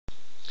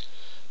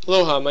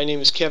Aloha, my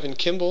name is Kevin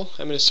Kimball.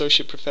 I'm an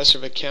Associate Professor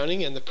of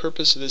Accounting, and the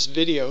purpose of this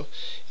video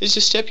is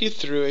to step you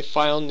through a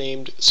file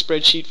named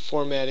Spreadsheet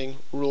Formatting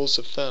Rules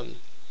of Thumb.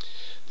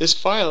 This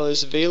file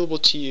is available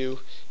to you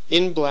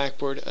in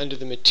Blackboard under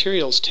the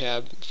Materials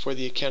tab for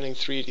the Accounting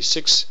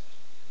 386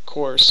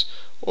 course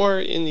or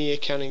in the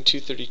Accounting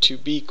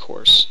 232B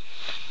course.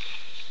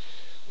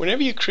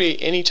 Whenever you create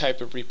any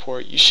type of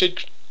report, you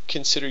should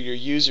consider your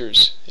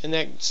users, and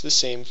that's the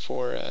same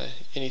for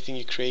anything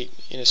you create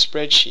in a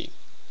spreadsheet.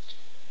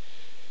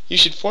 You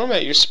should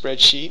format your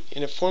spreadsheet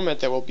in a format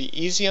that will be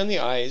easy on the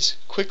eyes,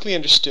 quickly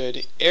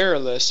understood,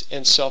 errorless,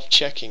 and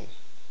self-checking,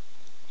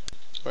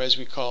 or as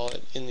we call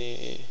it in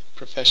the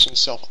profession,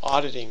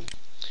 self-auditing.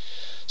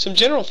 Some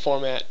general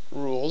format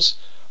rules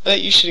are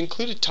that you should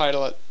include a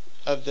title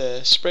of the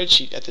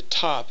spreadsheet at the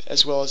top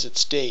as well as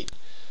its date.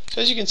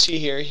 So as you can see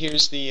here,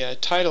 here's the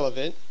title of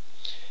it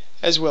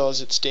as well as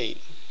its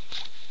date.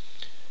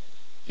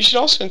 You should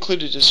also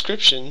include a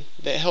description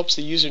that helps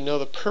the user know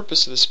the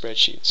purpose of the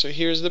spreadsheet. So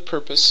here's the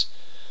purpose.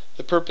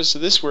 The purpose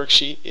of this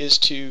worksheet is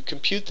to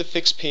compute the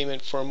fixed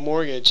payment for a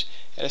mortgage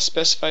at a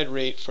specified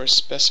rate for a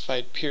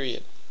specified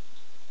period.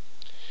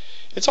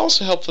 It's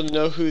also helpful to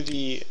know who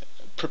the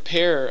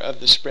preparer of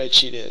the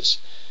spreadsheet is,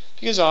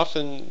 because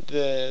often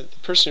the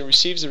person who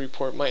receives the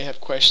report might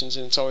have questions,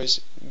 and it's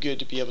always good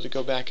to be able to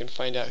go back and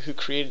find out who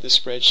created the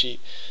spreadsheet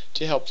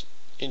to help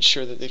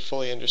ensure that they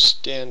fully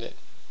understand it.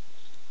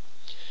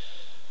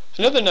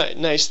 Another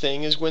nice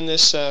thing is when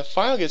this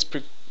report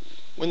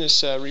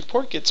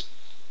gets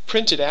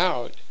printed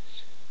out,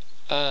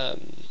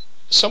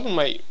 someone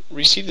might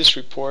receive this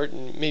report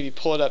and maybe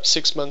pull it up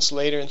 6 months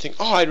later and think,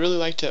 oh, I'd really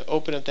like to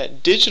open up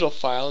that digital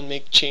file and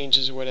make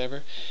changes or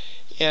whatever.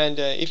 And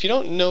if you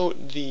don't know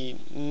the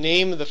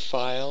name of the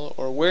file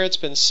or where it's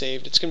been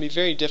saved, it's going to be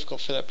very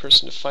difficult for that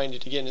person to find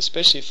it again,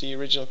 especially if the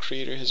original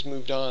creator has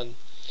moved on.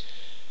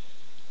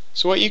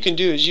 So what you can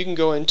do is you can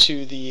go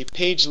into the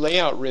page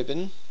layout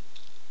ribbon.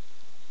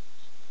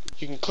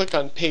 You can click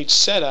on page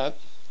setup,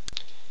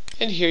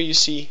 and here you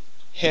see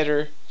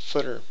header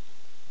footer.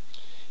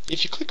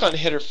 If you click on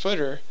header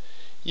footer,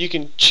 you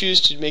can choose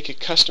to make a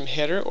custom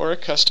header or a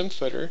custom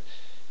footer.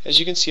 As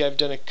you can see, I've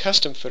done a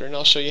custom footer, and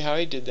I'll show you how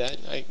I did that.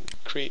 I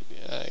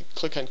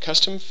click on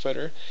custom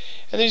footer,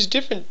 and there's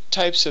different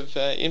types of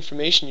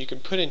information you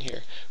can put in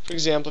here. For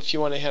example, if you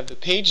want to have the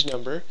page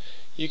number,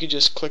 you can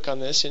just click on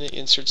this and it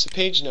inserts the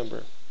page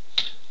number.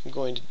 I'm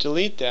going to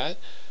delete that.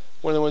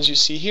 One of the ones you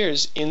see here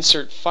is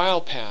insert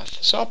file path.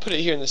 So I'll put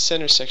it here in the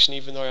center section,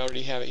 even though I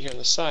already have it here on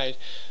the side.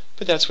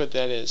 But that's what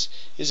that is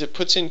it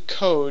puts in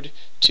code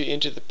to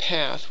enter the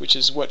path, which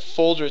is what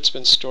folder it's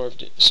been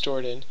stored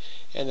in,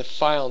 and the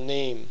file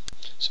name.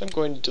 So I'm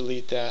going to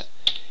delete that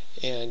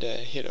and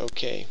hit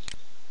OK.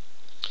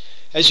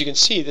 As you can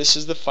see, this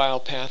is the file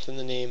path and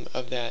the name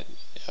of that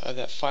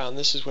file, and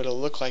this is what it'll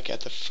look like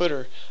at the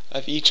footer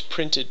of each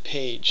printed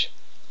page.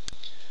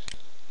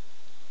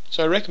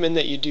 So I recommend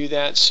that you do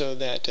that so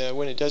that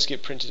when it does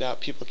get printed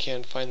out, people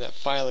can find that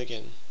file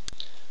again.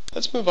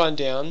 Let's move on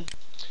down.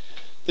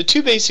 The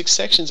two basic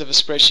sections of a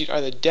spreadsheet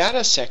are the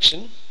data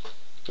section,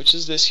 which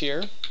is this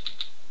here,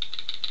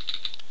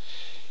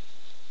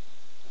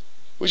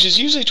 which is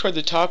usually toward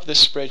the top of the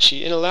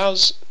spreadsheet and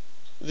allows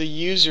the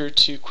user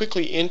to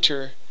quickly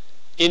enter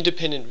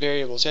independent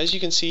variables. As you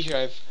can see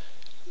here,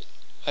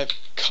 I've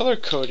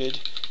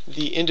color-coded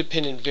the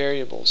independent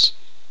variables.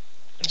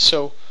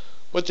 So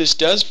what this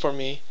does for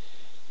me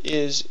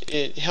is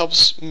it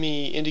helps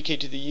me indicate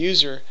to the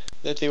user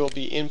that they will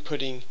be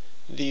inputting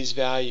these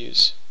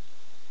values.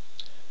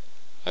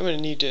 I'm going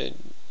to need to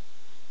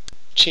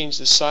change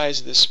the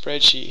size of this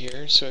spreadsheet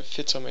here so it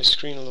fits on my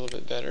screen a little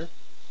bit better.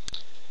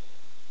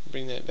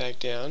 Bring that back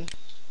down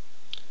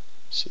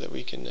so that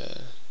we can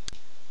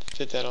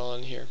fit that all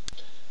on here.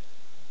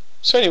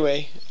 So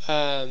anyway,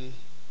 as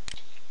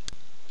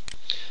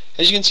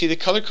you can see, the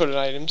color-coded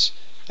items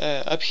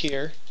up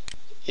here,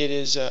 it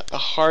is a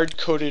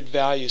hard-coded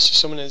value, so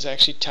someone has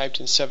actually typed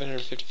in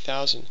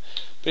 750,000.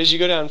 But as you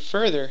go down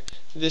further,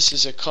 this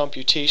is a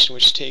computation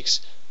which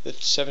takes the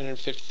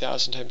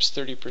 750,000 times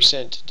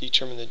 30% to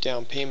determine the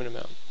down payment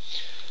amount.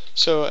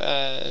 So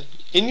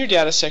in your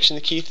data section,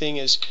 the key thing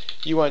is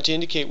you want to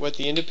indicate what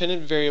the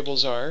independent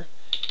variables are,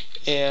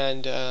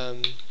 and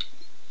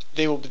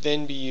they will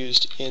then be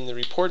used in the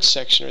report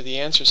section or the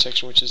answer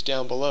section, which is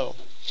down below.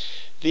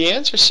 The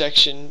answer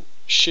section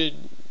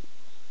should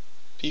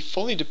be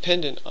fully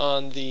dependent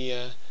on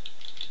the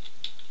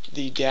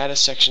data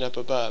section up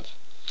above.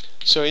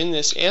 So in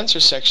this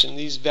answer section,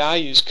 these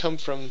values come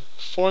from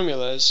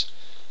formulas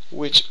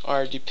which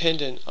are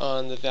dependent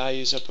on the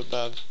values up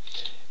above.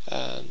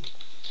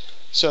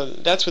 So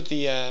that's what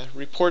the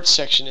report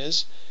section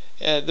is.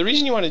 The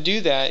reason you want to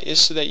do that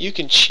is so that you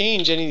can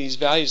change any of these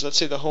values. Let's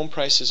say the home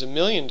price is $1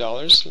 million.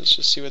 Let's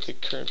just see what the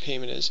current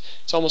payment is.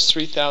 It's almost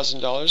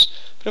 $3,000.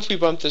 But if we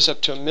bump this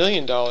up to $1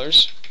 million,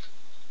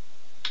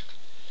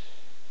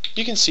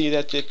 you can see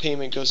that the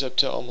payment goes up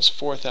to almost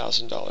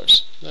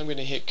 $4,000. I'm going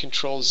to hit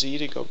Control Z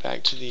to go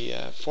back to the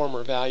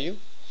former value.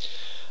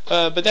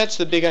 But that's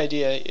the big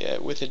idea.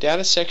 With the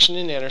data section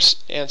and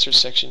answer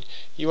section,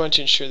 you want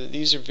to ensure that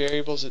these are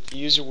variables that the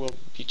user will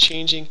be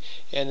changing,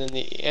 and then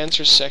the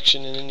answer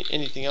section and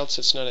anything else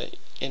that's not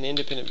an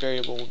independent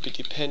variable will be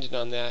dependent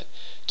on that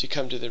to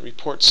come to the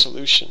report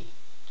solution.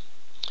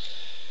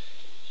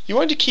 You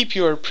want to keep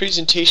your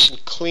presentation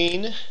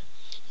clean.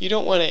 You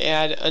don't want to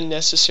add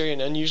unnecessary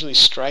and unusually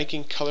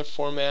striking color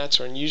formats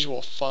or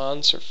unusual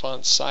fonts or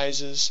font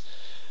sizes.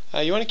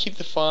 You want to keep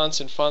the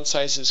fonts and font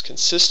sizes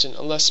consistent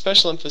unless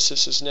special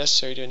emphasis is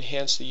necessary to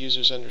enhance the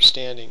user's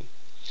understanding.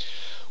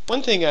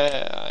 One thing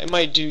I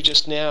might do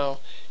just now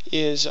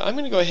is I'm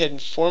going to go ahead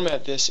and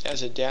format this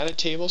as a data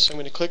table. So I'm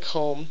going to click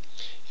Home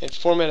and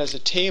Format as a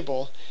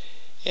Table,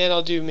 and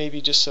I'll do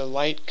maybe just a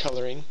light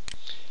coloring.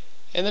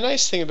 And the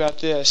nice thing about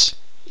this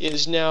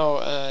is now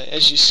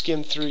as you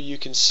skim through, you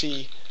can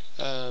see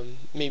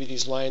maybe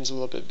these lines a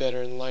little bit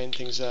better and line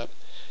things up.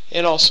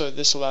 And also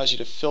this allows you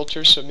to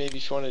filter, so maybe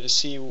if you wanted to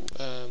see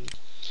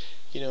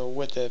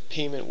what the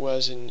payment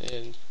was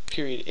in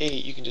period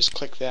 8, you can just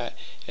click that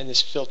and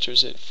this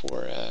filters it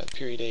for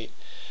period 8.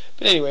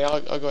 But anyway,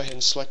 I'll go ahead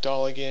and select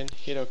all again,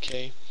 hit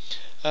OK.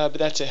 But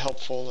that's a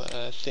helpful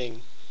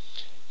thing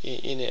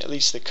in at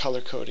least the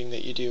color coding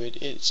that you do.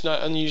 It's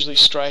not unusually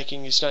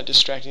striking, it's not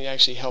distracting, it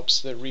actually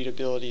helps the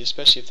readability,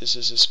 especially if this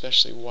is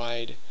especially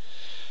wide.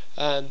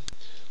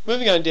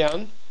 Moving on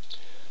down,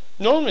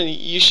 normally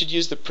you should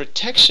use the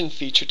protection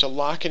feature to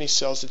lock any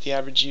cells that the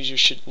average user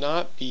should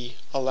not be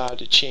allowed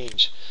to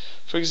change.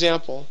 For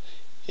example,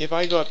 if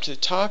I go up to the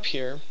top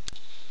here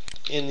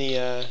in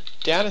the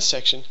data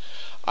section,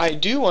 I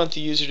do want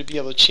the user to be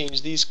able to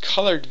change these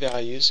colored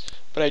values,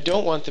 but I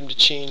don't want them to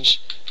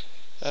change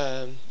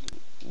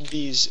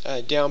these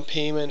down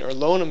payment or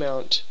loan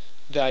amount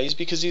values,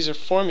 because these are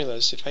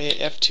formulas. If I hit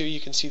F2, you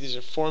can see these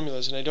are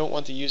formulas, and I don't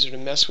want the user to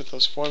mess with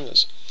those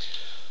formulas.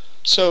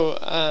 So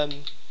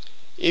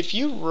if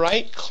you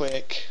right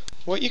click,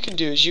 what you can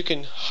do is you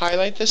can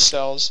highlight the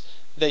cells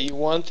that you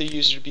want the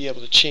user to be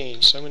able to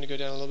change. So I'm going to go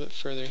down a little bit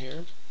further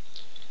here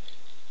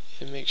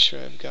and make sure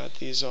I've got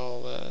these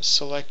all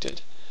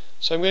selected.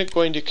 So I'm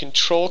going to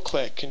control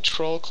click,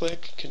 control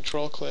click,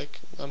 control click.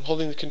 I'm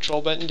holding the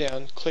control button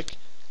down, click,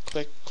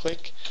 click,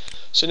 click.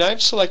 So now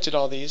I've selected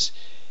all these,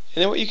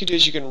 and then what you can do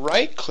is you can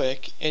right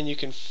click and you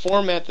can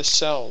format the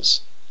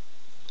cells.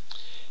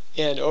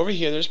 And over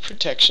here there's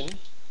protection,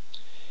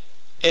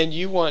 and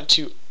you want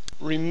to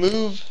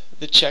remove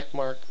the check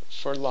mark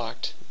for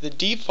locked. The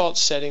default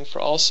setting for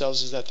all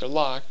cells is that they're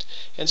locked,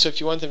 and so if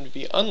you want them to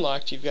be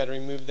unlocked, you've got to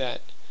remove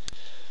that.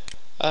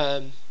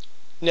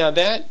 Now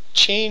that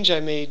change I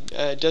made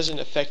doesn't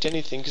affect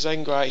anything, because I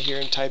can go out here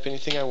and type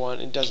anything I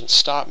want and it doesn't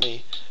stop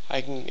me.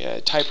 I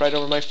can type right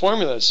over my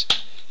formulas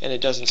and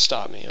it doesn't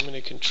stop me. I'm going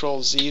to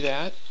Control Z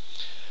that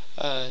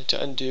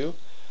to undo.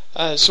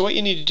 So what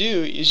you need to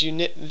do is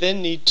you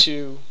then need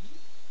to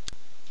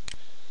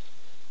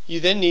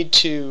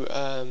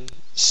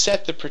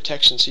set the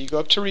protection. So you go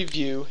up to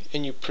Review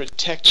and you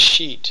Protect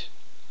Sheet.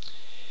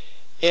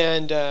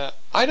 And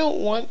I don't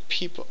want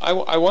people.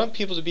 I want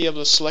people to be able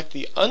to select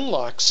the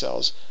unlocked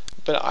cells,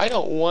 but I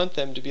don't want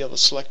them to be able to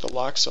select the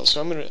locked cells.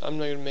 So I'm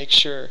going to make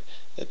sure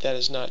that that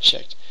is not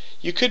checked.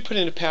 You could put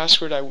in a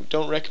password. I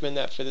don't recommend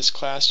that for this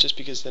class, just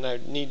because then I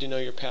would need to know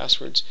your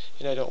passwords,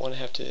 and I don't want to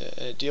have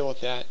to deal with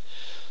that.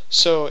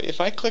 So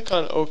if I click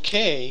on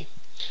OK,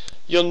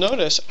 you'll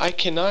notice I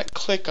cannot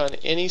click on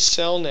any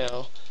cell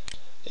now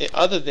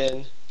other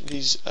than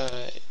these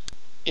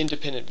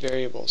independent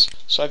variables.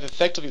 So I've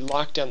effectively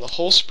locked down the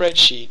whole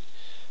spreadsheet,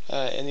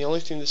 and the only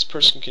thing this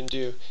person can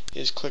do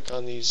is click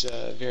on these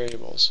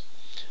variables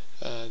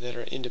that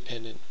are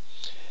independent.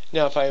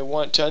 Now if I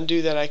want to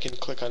undo that, I can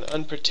click on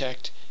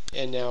Unprotect,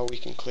 and now we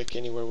can click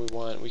anywhere we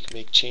want. We can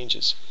make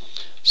changes.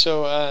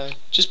 So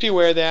just be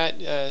aware of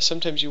that.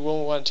 Sometimes you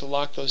will want to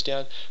lock those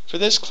down. For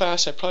this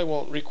class, I probably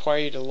won't require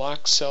you to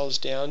lock cells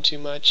down too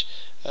much,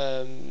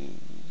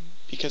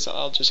 because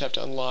I'll just have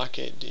to unlock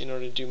it in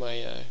order to do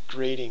my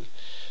grading.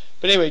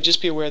 But anyway,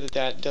 just be aware that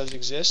that does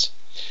exist.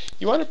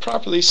 You want to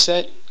properly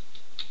set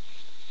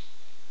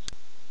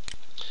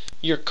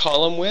your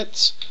column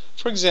widths.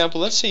 For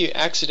example, let's say you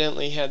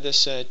accidentally had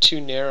this too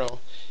narrow.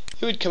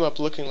 It would come up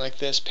looking like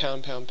this,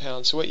 pound, pound,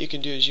 pound. So what you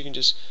can do is you can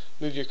just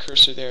move your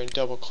cursor there and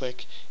double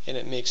click, and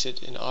it makes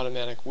it an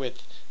automatic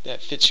width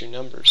that fits your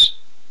numbers.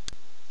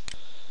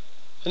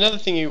 Another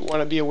thing you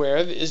want to be aware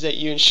of is that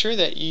you ensure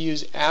that you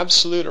use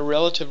absolute or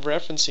relative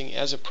referencing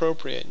as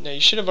appropriate. Now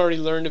you should have already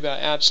learned about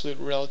absolute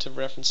relative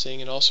referencing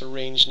and also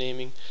range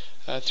naming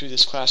through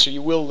this class, or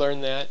you will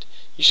learn that.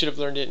 You should have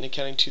learned it in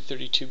Accounting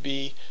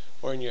 232B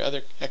or in your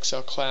other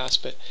Excel class.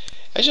 But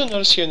as you'll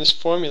notice here in this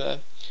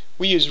formula,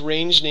 we use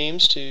range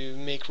names to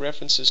make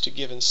references to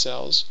given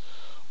cells.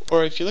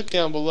 Or if you look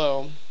down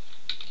below,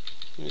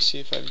 let me see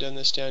if I've done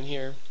this down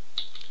here.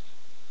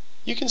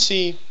 You can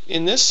see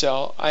in this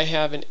cell I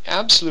have an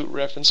absolute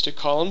reference to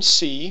column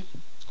C,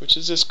 which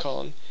is this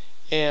column,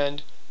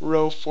 and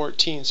row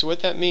 14. So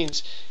what that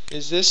means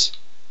is this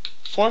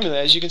formula,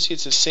 as you can see,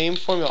 it's the same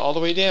formula all the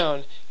way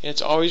down, and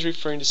it's always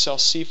referring to cell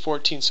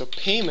C14. So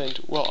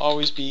payment will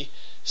always be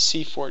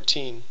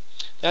C14.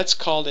 That's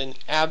called an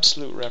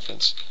absolute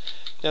reference.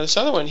 Now this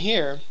other one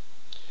here,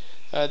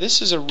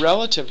 this is a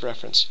relative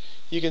reference.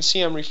 You can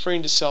see I'm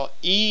referring to cell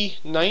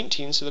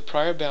E19, so the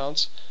prior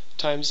balance,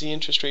 times the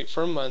interest rate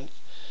for a month.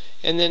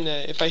 And then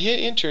if I hit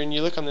enter and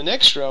you look on the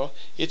next row,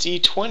 it's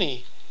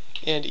E20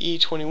 and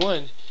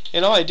E21.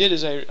 And all I did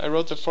is I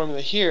wrote the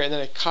formula here and then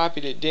I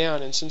copied it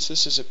down, and since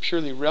this is a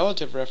purely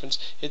relative reference,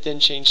 it then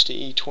changed to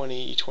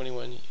E20,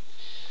 E21.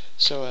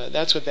 So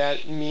that's what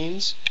that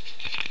means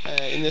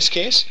in this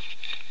case.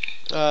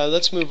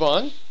 Let's move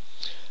on.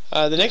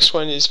 The next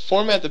one is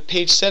format the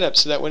page setup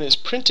so that when it's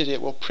printed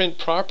it will print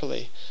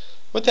properly.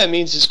 What that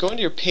means is go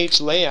into your page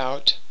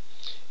layout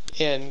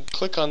and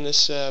click on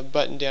this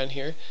button down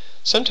here.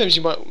 Sometimes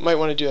you might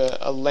want to do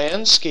a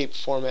landscape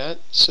format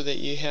so that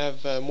you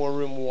have more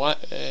room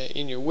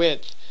in your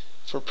width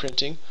for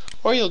printing,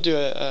 or you'll do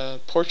a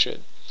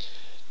portrait.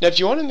 Now if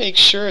you want to make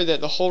sure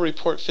that the whole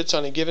report fits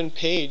on a given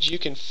page, you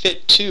can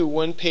fit two,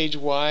 one page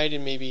wide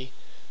and maybe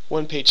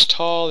one page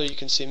tall, or you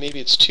can say maybe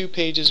it's 2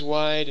 pages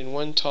wide and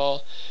 1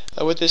 tall.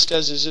 What this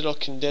does is it'll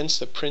condense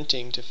the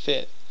printing to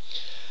fit.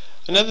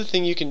 Another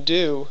thing you can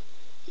do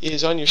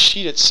is on your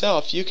sheet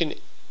itself you can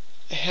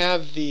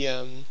have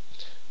the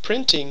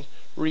printing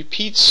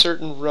repeat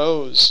certain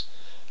rows.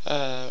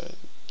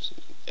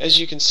 As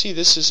you can see,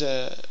 this is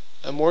a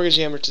mortgage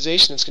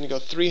amortization that's going to go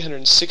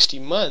 360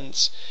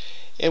 months,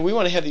 and we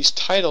want to have these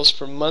titles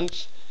for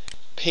month,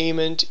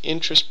 payment,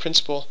 interest,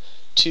 principal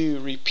to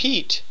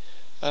repeat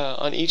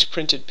on each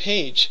printed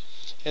page.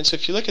 And so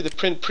if you look at the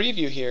print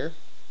preview here,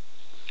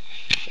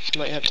 you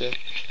might have to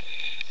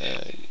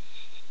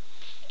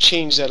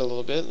change that a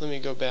little bit. Let me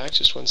go back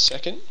just one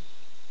second.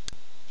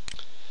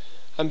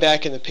 I'm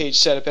back in the page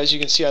setup. As you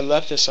can see, I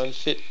left this on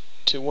fit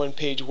to 1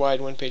 page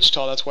wide, 1 page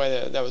tall. That's why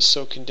that was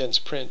so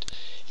condensed print.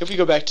 If we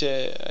go back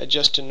to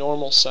adjust to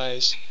normal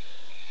size,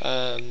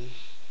 and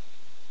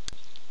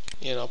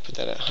I'll put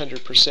that at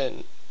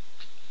 100%.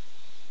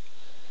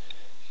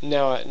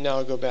 Now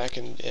I'll go back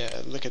and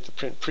look at the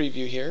print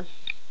preview here.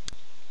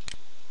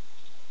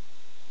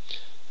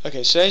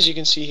 Okay, so as you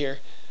can see here,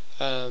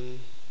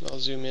 I'll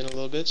zoom in a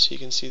little bit so you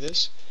can see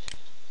this.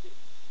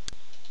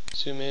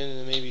 Zoom in and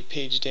then maybe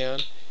page down.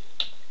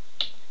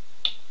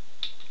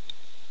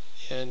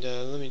 And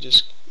let me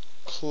just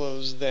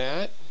close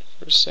that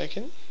for a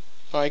second.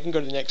 Oh, I can go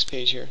to the next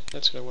page here.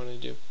 That's what I want to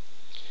do.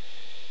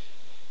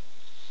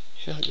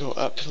 And I'll go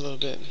up a little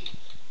bit.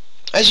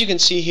 As you can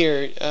see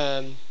here,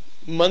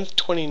 month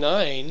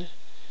 29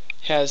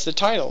 has the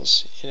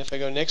titles. And if I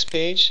go next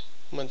page,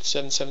 month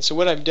 77. So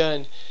what I've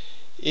done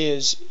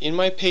is in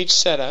my page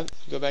setup,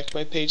 go back to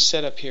my page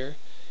setup here,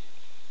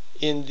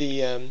 in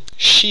the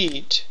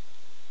sheet,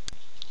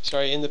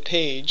 sorry, in the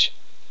page,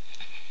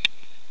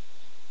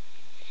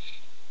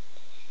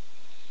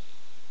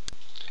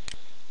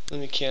 let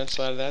me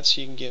cancel out of that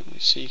so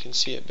you can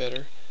see it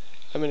better.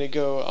 I'm going to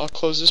go, I'll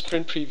close this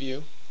print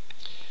preview,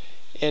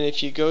 and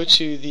if you go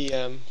to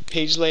the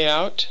page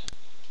layout,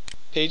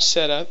 page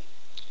setup,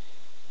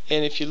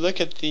 and if you look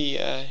at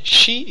the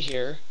sheet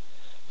here,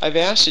 I've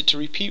asked it to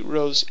repeat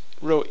row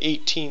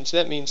 18. So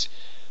that means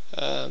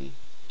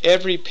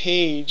every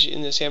page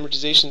in this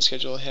amortization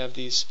schedule will have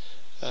these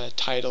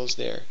titles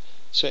there.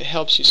 So it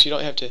helps you so you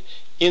don't have to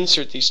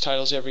insert these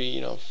titles every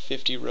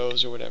 50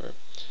 rows or whatever.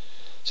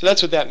 So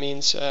that's what that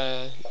means.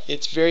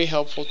 It's very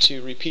helpful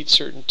to repeat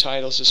certain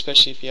titles,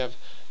 especially if you have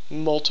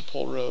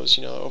multiple rows,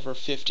 over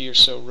 50 or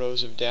so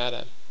rows of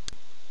data.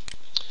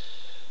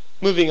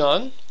 Moving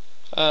on,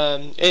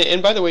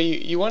 and by the way,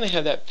 you want to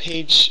have that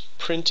page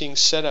printing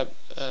setup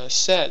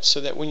set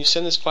so that when you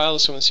send this file to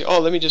someone and say, oh,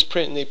 let me just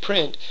print, and they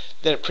print,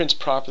 then it prints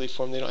properly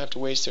for them. They don't have to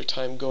waste their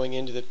time going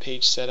into the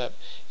page setup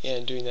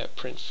and doing that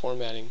print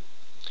formatting.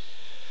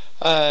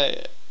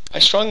 I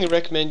strongly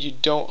recommend you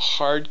don't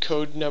hard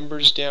code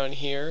numbers down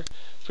here.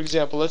 For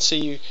example, let's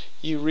say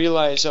you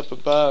realize up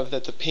above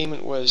that the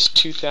payment was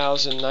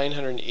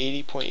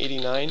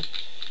 $2,980.89.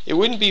 It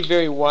wouldn't be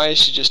very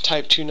wise to just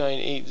type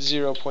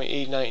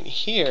 2980.89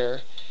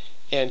 here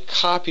and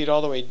copy it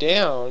all the way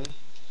down,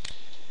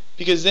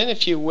 because then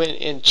if you went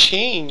and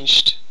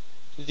changed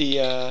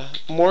the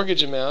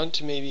mortgage amount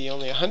to maybe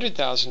only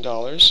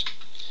 $100,000,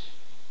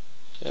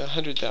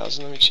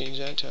 let me change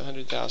that to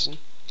 $100,000.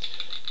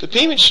 The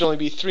payment should only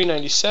be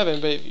 $397,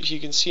 but if you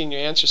can see in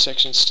your answer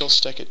section, it's still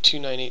stuck at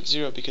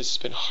 2980 because it's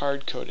been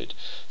hard coded.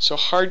 So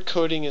hard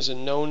coding is a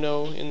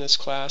no-no in this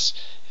class,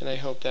 and I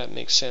hope that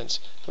makes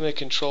sense. I'm going to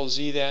Control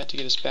Z that to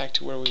get us back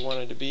to where we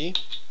wanted to be.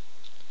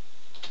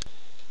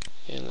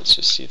 And let's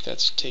just see if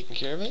that's taken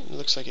care of it. It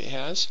looks like it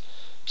has.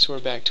 So we're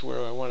back to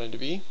where I wanted to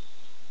be.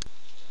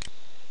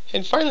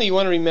 And finally, you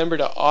want to remember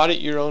to audit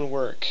your own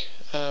work.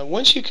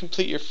 Once you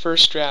complete your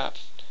first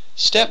draft,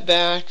 step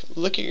back,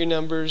 look at your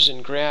numbers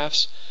and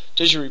graphs.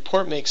 Does your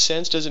report make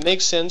sense? Does it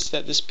make sense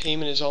that this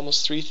payment is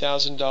almost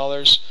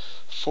 $3,000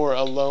 for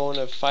a loan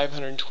of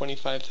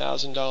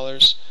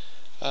 $525,000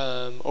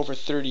 over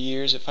 30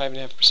 years at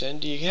 5.5%?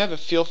 Do you have a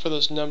feel for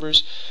those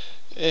numbers?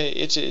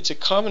 It's a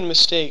common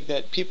mistake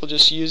that people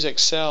just use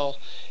Excel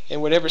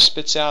and whatever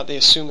spits out they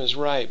assume is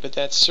right, but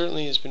that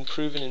certainly has been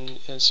proven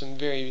in some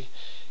very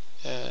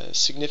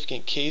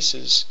significant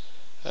cases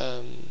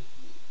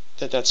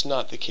that that's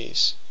not the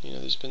case.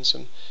 There's been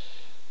some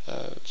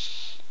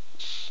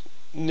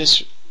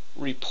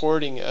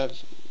misreporting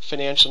of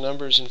financial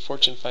numbers in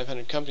Fortune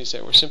 500 companies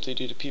that were simply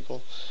due to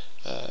people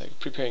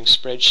preparing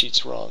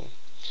spreadsheets wrong.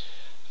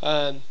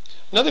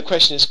 Another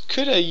question is,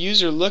 could a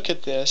user look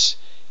at this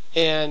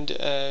and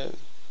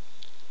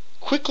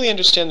quickly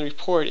understand the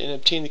report and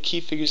obtain the key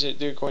figures that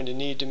they're going to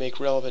need to make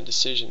relevant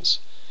decisions?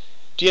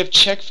 Do you have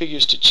check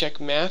figures to check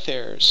math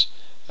errors?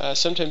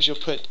 Sometimes you'll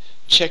put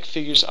check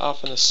figures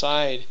off on the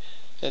side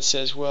that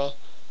says, well,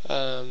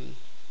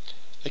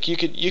 like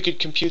you could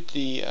compute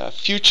the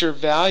future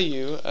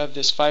value of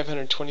this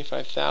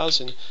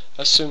 $525,000,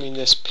 assuming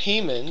this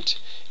payment,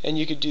 and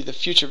you could do the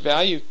future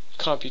value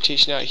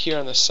computation out here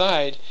on the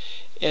side,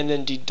 and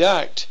then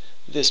deduct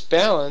this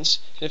balance.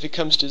 And if it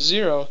comes to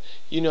 0,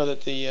 you know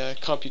that the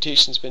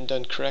computation's been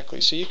done correctly.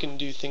 So you can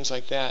do things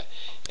like that,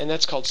 and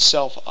that's called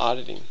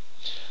self-auditing.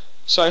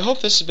 So I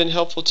hope this has been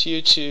helpful to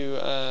you to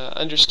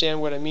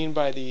understand what I mean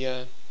by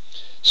the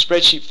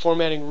spreadsheet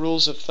formatting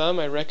rules of thumb.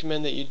 I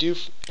recommend that you do,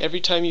 every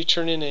time you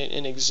turn in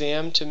an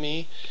exam to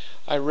me,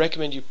 I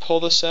recommend you pull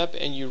this up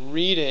and you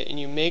read it and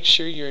you make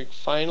sure your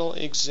final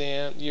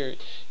exam, your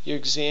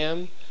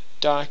exam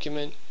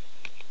document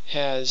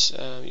has,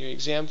 your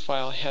exam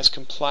file has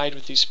complied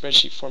with these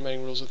spreadsheet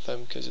formatting rules of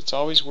thumb, because it's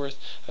always worth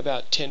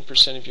about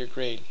 10% of your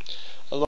grade.